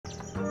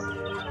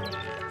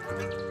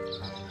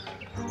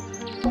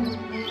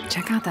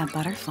Check out that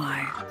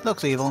butterfly.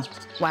 Looks evil.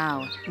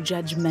 Wow,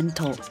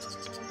 judgmental.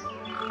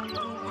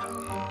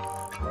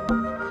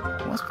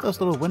 What's with those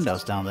little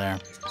windows down there?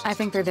 I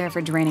think they're there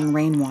for draining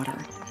rainwater.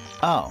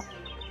 Oh.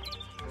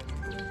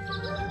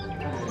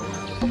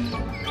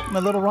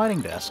 My little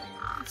writing desk.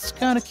 It's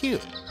kind of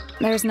cute.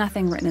 There's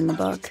nothing written in the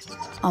book,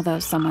 although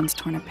someone's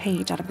torn a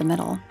page out of the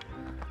middle.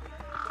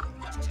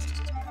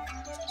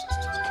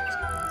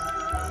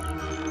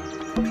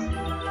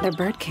 They're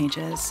bird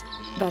cages,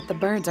 but the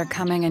birds are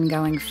coming and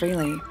going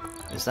freely.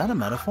 Is that a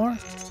metaphor?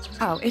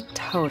 Oh, it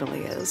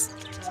totally is.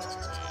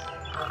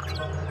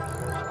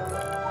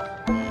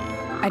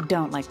 I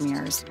don't like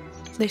mirrors.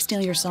 They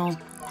steal your soul.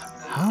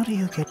 How do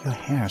you get your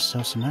hair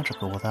so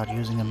symmetrical without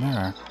using a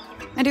mirror?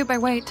 I do it by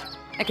weight.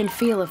 I can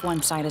feel if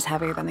one side is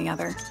heavier than the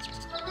other.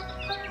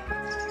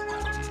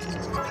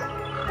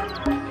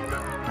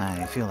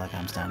 I feel like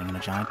I'm standing in a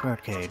giant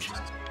bird cage.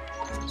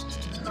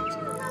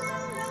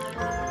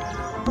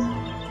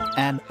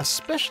 An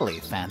especially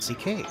fancy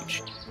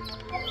cage.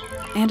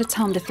 And it's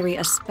home to 3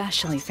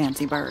 especially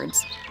fancy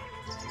birds.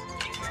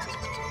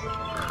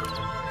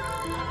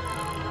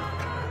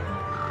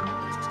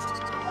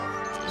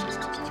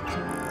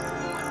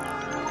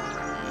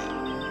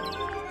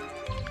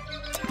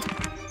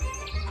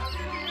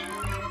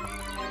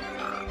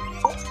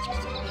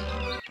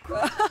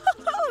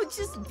 Oh,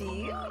 just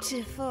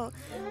beautiful.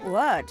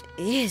 What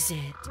is it?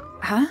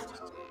 Huh?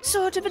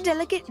 Sort of a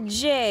delicate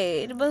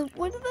jade, but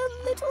with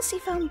a little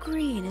seafoam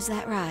green, is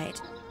that right?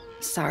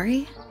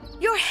 Sorry?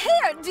 Your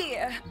hair,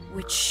 dear!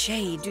 Which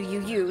shade do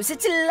you use?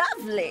 It's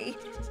lovely!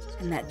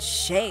 And that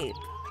shape,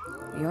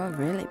 you're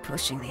really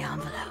pushing the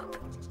envelope.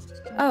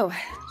 Oh,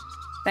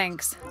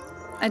 thanks.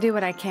 I do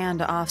what I can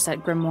to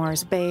offset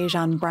Grimoire's beige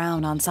on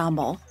brown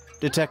ensemble.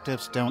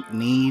 Detectives don't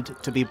need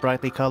to be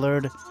brightly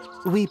colored.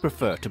 We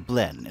prefer to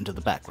blend into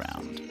the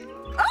background.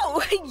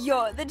 Oh,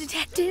 you're the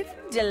detective?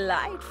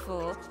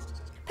 Delightful.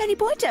 Penny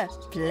Pointer,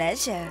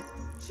 pleasure.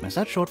 Is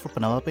that short for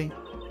Penelope?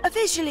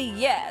 Officially,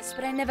 yes,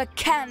 but I never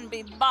can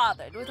be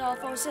bothered with all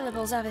 4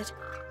 syllables of it.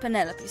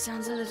 Penelope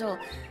sounds a little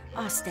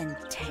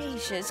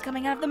ostentatious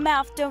coming out of the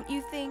mouth, don't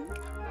you think?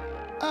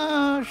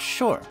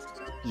 Sure.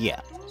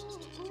 Yeah.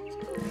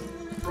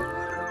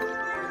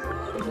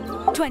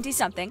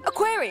 20-something,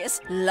 Aquarius,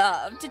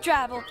 love to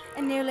travel,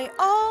 and nearly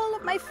all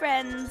of my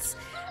friends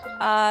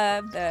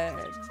are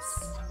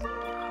birds.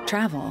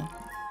 Travel?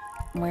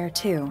 Where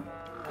to?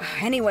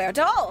 Anywhere at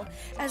all,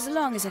 as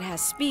long as it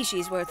has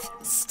species worth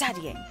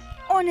studying.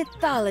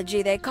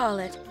 Ornithology, they call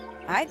it.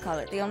 I call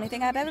it the only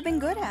thing I've ever been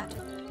good at.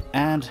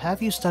 And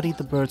have you studied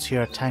the birds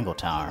here at Tangle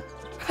Tower?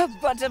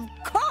 But of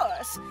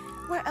course!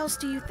 Where else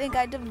do you think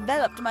I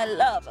developed my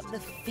love of the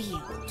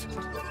field?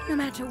 No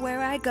matter where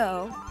I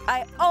go,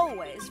 I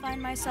always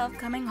find myself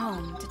coming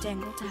home to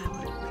Tangle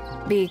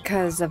Tower.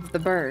 Because of the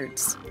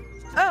birds.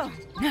 Oh,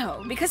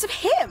 no, because of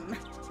him!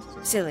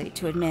 Silly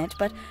to admit,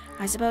 but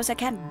I suppose I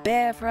can't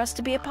bear for us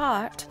to be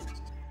apart.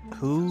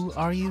 Who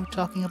are you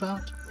talking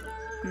about?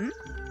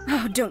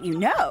 Oh, don't you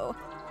know?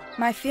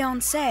 My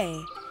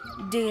fiancé,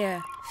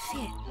 dear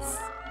Fitz.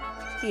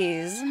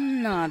 He's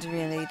not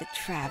really the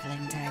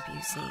traveling type,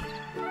 you see.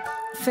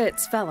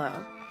 Fitz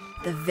Fellow.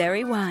 The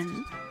very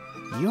one.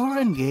 You're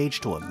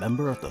engaged to a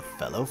member of the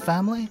Fellow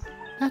family?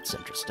 That's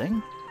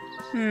interesting.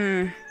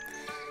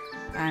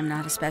 I'm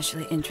not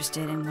especially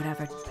interested in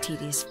whatever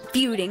tedious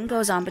feuding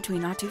goes on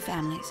between our 2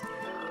 families.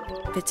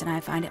 Fitz and I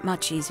find it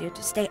much easier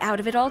to stay out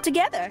of it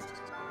altogether.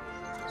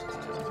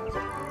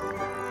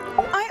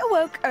 I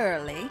awoke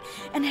early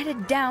and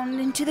headed down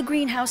into the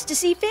greenhouse to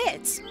see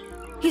Fitz.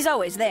 He's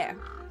always there,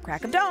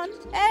 crack of dawn,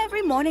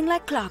 every morning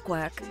like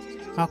clockwork.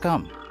 How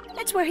come?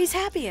 It's where he's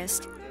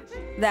happiest.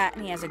 That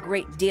and he has a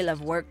great deal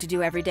of work to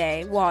do every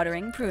day,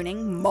 watering,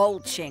 pruning,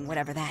 mulching,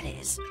 whatever that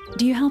is.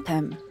 Do you help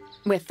him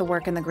with the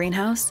work in the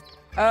greenhouse?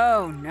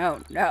 Oh,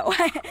 no.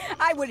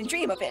 I wouldn't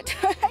dream of it.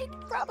 I'd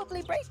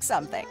probably break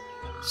something.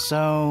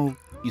 So,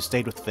 you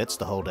stayed with Fitz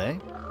the whole day?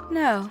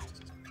 No.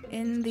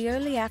 In the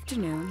early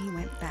afternoon, he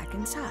went back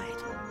inside.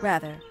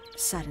 Rather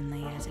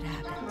suddenly, as it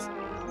happens.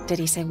 Did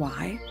he say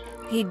why?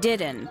 He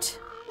didn't.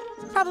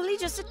 Probably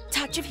just a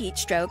touch of heat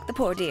stroke, the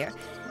poor dear.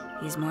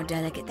 He's more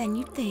delicate than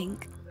you'd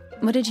think.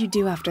 What did you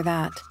do after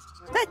that?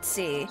 Let's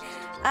see.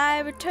 I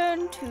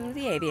returned to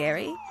the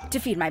aviary to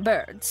feed my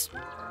birds.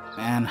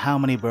 And how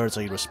many birds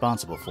are you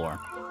responsible for?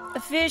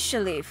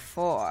 Officially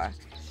 4,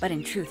 but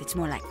in truth it's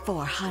more like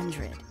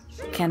 400.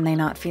 Can they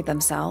not feed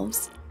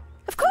themselves?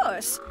 Of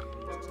course,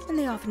 and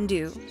they often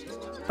do.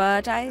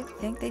 But I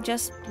think they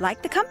just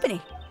like the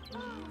company.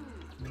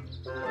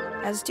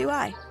 As do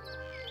I.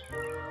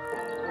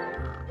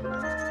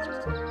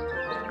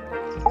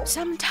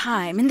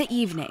 Sometime in the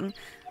evening,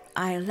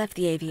 I left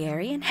the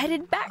aviary and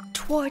headed back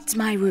towards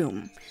my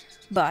room.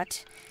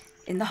 But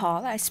in the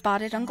hall, I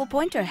spotted Uncle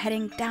Pointer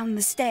heading down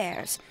the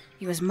stairs.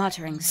 He was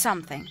muttering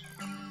something.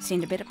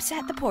 Seemed a bit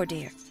upset, the poor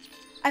dear.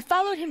 I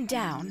followed him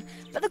down,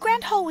 but the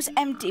grand hall was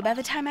empty by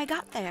the time I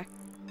got there.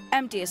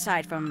 Empty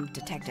aside from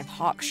Detective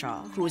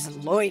Hawkshaw, who was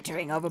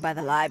loitering over by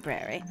the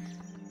library.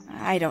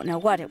 I don't know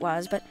what it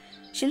was, but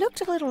she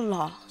looked a little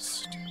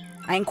lost.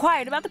 I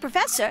inquired about the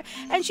professor,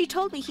 and she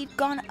told me he'd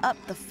gone up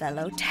the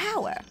fellow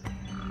tower.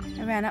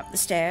 I ran up the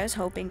stairs,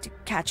 hoping to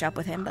catch up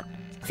with him, but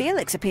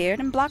Felix appeared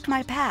and blocked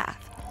my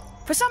path.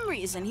 For some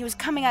reason, he was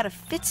coming out of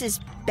Fitz's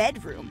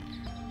bedroom.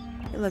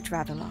 He looked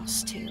rather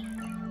lost, too.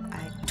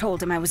 I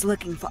told him I was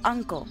looking for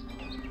Uncle.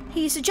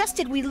 He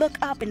suggested we look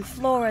up in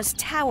Flora's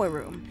tower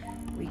room.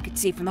 We could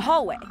see from the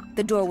hallway.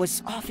 The door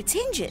was off its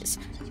hinges.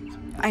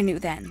 I knew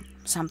then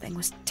something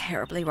was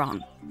terribly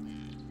wrong.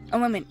 A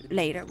moment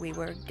later, we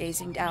were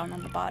gazing down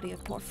on the body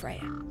of poor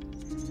Freya.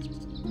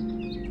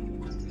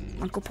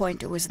 Uncle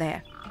Pointer was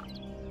there.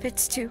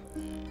 Fitz, too,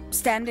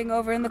 standing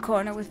over in the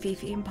corner with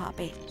Fifi and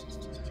Poppy.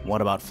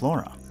 What about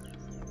Flora?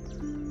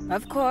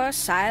 Of course,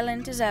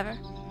 silent as ever.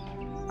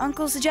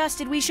 Uncle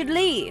suggested we should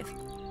leave.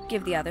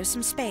 Give the others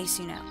some space,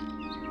 you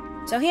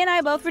know. So he and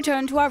I both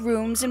returned to our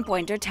rooms in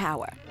Pointer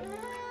Tower.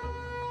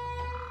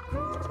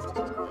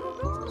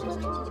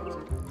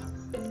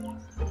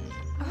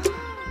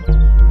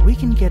 We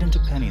can get into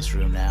Penny's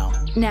room now.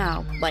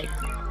 Now, like,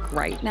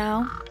 right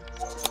now?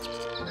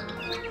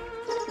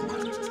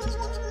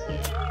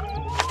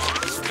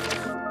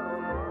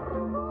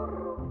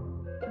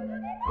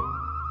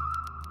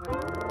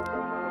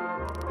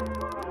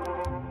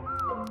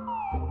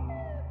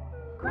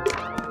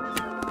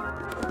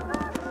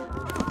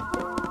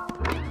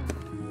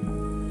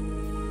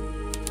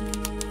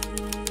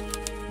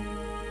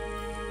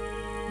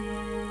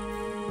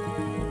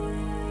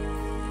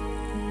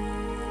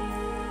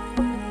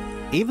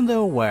 Even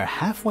though we're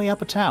halfway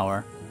up a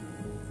tower,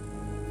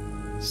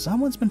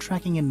 someone's been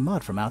tracking in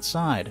mud from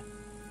outside.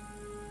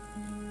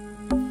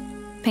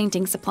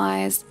 Painting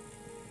supplies.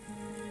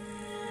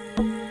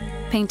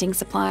 Painting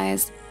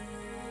supplies.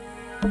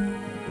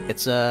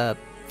 It's a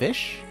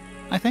fish,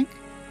 I think?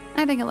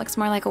 I think it looks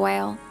more like a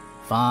whale.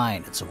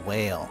 Fine, it's a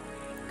whale.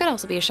 Could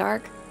also be a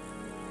shark.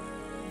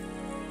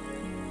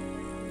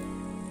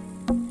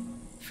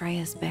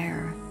 Freya's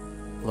bear.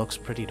 Looks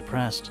pretty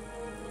depressed.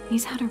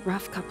 He's had a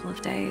rough couple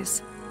of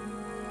days.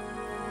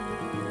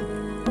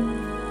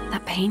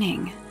 That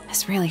painting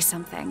is really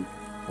something.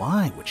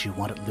 Why would you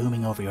want it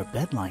looming over your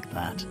bed like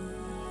that?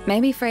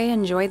 Maybe Freya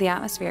enjoyed the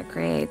atmosphere it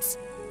creates.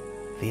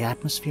 The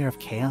atmosphere of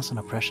chaos and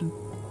oppression?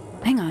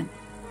 Hang on.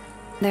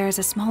 There's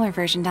a smaller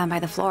version down by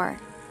the floor.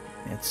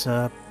 It's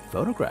a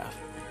photograph.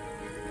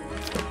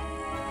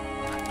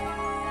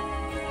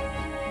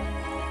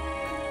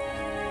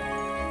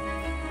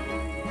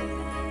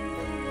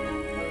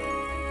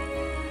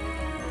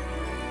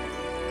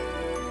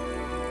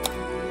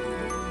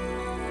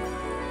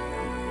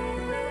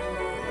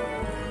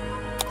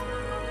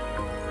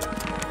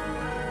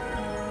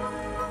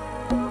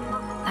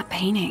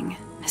 Painting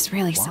is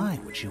really something.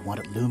 Why would you want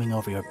it looming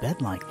over your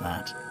bed like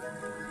that?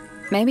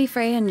 Maybe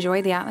Freya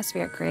enjoyed the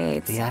atmosphere it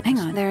creates. Hang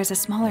on, there is a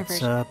smaller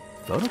version. It's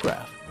a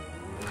photograph.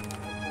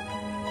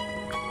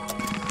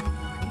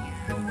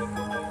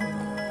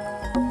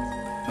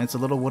 It's a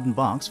little wooden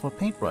box for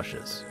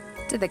paintbrushes.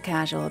 To the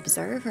casual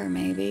observer,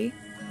 maybe.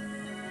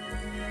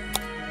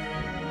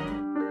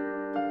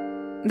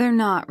 They're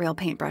not real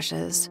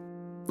paintbrushes.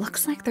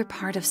 Looks like they're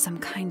part of some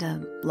kind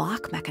of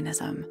lock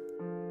mechanism.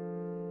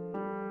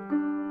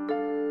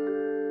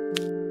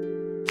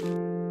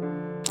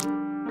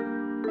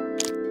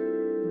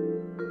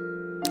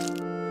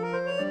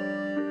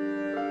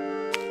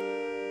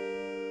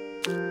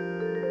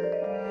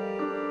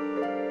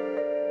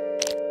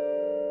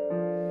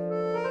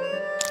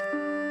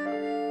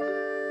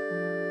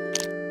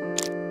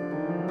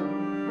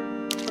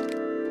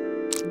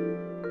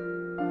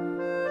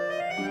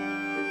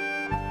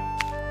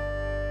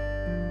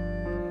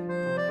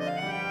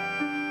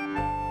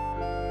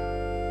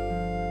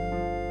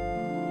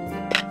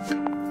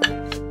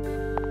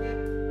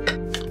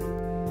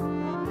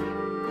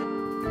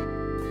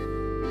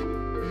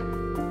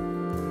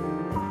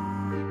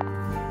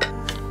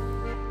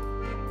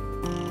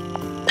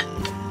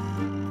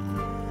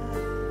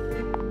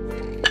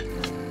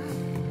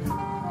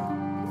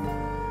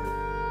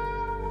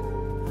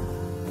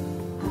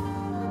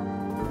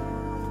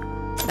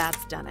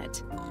 That's done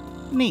it.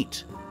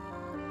 Neat.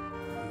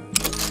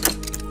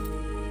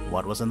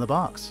 What was in the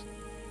box?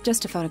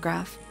 Just a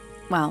photograph.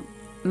 Well,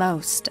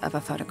 most of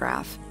a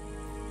photograph.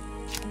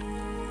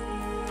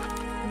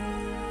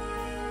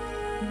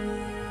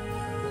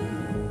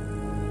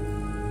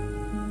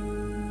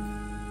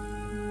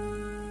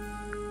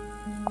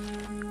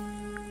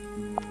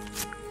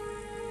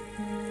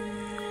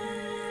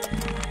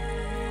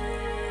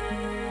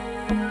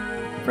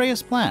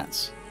 Freya's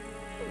plants.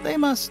 They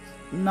must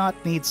not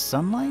need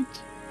sunlight?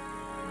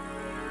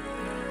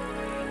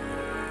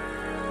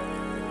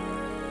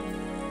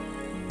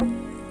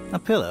 A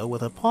pillow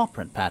with a paw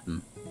print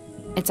pattern.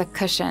 It's a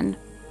cushion.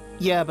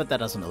 Yeah, but that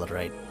doesn't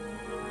alliterate.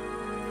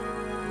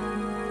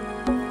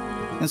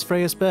 It's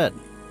Freya's bed.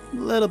 A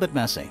little bit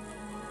messy.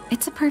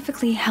 It's a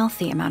perfectly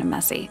healthy amount of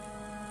messy.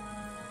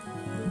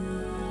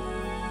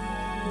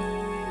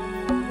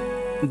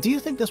 Do you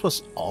think this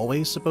was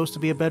always supposed to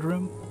be a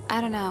bedroom? I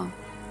don't know.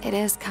 It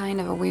is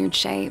kind of a weird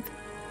shape.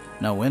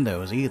 No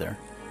windows either.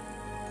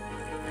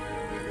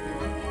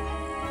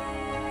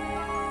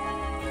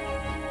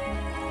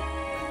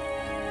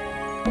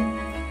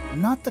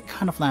 Not the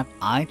kind of lamp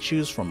I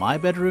choose for my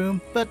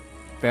bedroom, but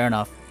fair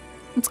enough.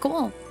 It's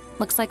cool.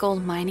 Looks like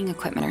old mining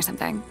equipment or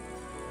something.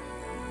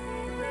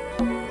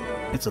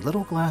 It's a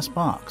little glass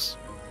box.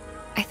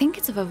 I think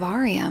it's a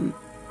vivarium.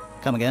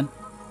 Come again?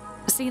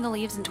 See the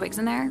leaves and twigs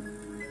in there?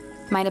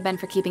 Might have been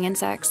for keeping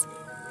insects.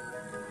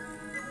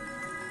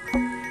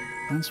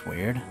 That's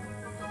weird.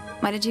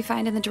 What did you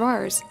find in the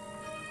drawers?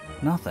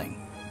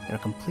 Nothing. They're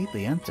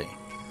completely empty.